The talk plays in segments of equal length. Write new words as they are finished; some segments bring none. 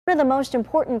One of the most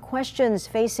important questions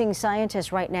facing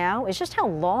scientists right now is just how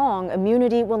long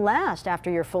immunity will last after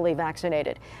you're fully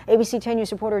vaccinated. ABC 10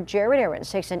 News reporter Jared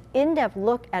Aarons takes an in-depth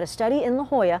look at a study in La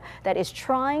Jolla that is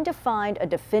trying to find a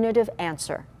definitive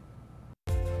answer.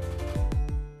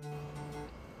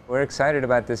 We're excited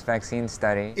about this vaccine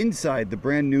study. Inside the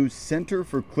brand new Center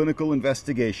for Clinical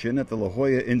Investigation at the La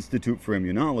Jolla Institute for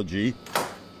Immunology,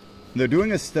 they're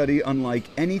doing a study unlike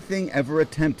anything ever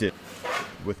attempted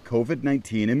with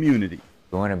COVID-19 immunity.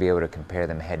 We want to be able to compare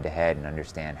them head to head and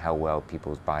understand how well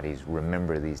people's bodies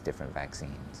remember these different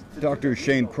vaccines. Dr.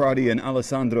 Shane Crotty and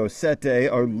Alessandro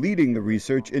Sette are leading the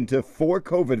research into 4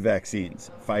 COVID vaccines,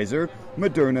 Pfizer,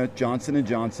 Moderna, Johnson &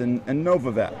 Johnson, and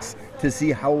Novavax, to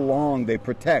see how long they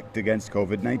protect against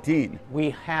COVID-19.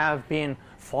 We have been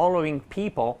following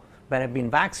people that have been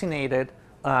vaccinated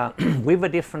with the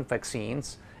different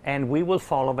vaccines, and we will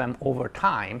follow them over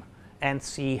time and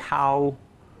see how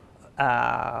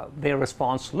their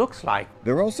response looks like.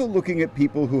 They're also looking at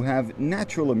people who have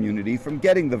natural immunity from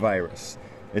getting the virus.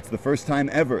 It's the first time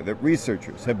ever that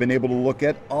researchers have been able to look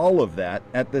at all of that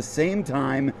at the same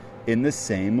time in the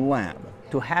same lab.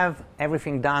 To have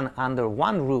everything done under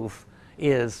one roof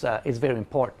is very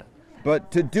important.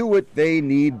 But to do it, they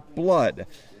need blood.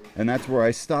 And that's where I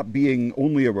stop being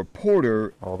only a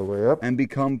reporter all the way up and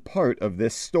become part of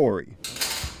this story.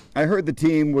 I heard the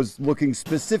team was looking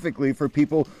specifically for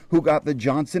people who got the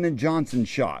Johnson & Johnson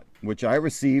shot, which I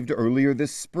received earlier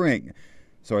this spring.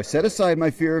 So I set aside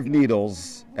my fear of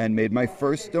needles and made my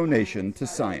first donation to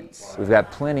science. We've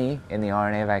got plenty in the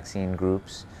RNA vaccine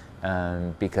groups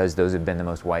because those have been the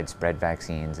most widespread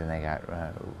vaccines and they got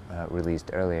released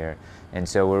earlier. And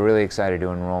so we're really excited to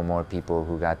enroll more people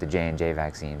who got the J&J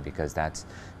vaccine because that's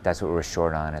what we're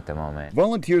short on at the moment.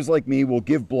 Volunteers like me will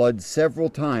give blood several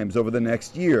times over the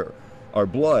next year. Our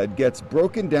blood gets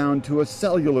broken down to a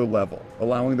cellular level,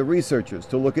 allowing the researchers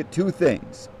to look at 2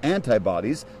 things: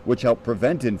 antibodies, which help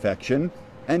prevent infection,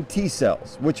 and T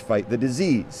cells, which fight the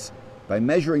disease. By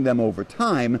measuring them over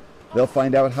time, they'll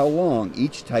find out how long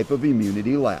each type of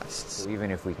immunity lasts. So even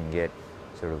if we can get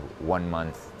sort of 1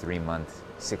 month, 3 month,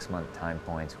 6 month time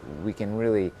points, we can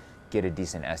really get a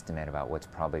decent estimate about what's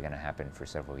probably going to happen for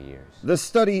several years. The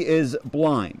study is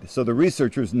blind, so the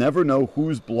researchers never know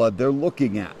whose blood they're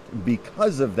looking at.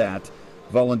 Because of that,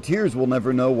 volunteers will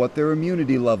never know what their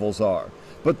immunity levels are.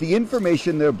 But the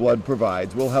information their blood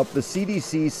provides will help the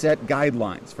CDC set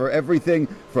guidelines for everything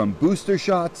from booster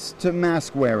shots to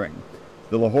mask wearing.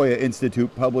 The La Jolla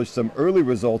Institute published some early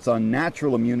results on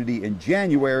natural immunity in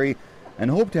January and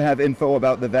hope to have info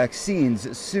about the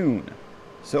vaccines soon.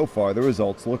 So far, the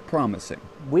results look promising.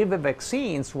 With the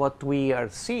vaccines, what we are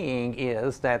seeing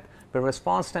is that the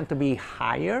response tends to be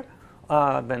higher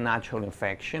than natural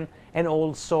infection and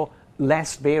also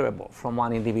less variable from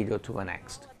one individual to the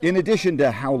next. In addition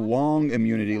to how long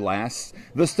immunity lasts,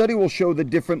 the study will show the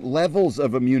different levels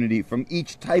of immunity from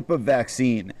each type of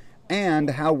vaccine and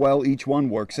how well each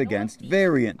one works against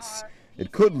variants.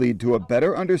 It could lead to a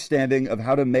better understanding of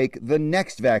how to make the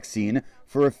next vaccine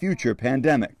for a future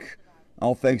pandemic.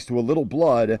 All thanks to a little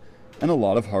blood and a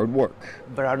lot of hard work.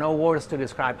 There are no words to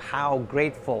describe how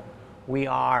grateful we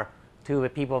are to the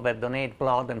people that donate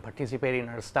blood and participate in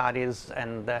our studies,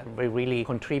 and that we really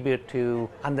contribute to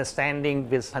understanding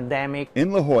this pandemic.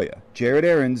 In La Jolla, Jared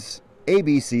Aarons,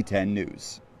 ABC 10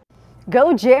 News.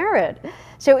 Go Jared!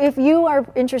 So if you are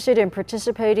interested in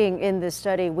participating in this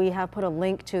study, we have put a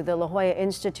link to the La Jolla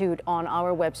Institute on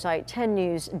our website,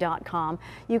 10news.com.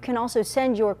 You can also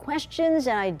send your questions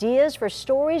and ideas for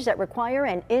stories that require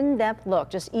an in-depth look.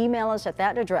 Just email us at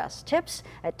that address,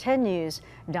 tips@10news.com.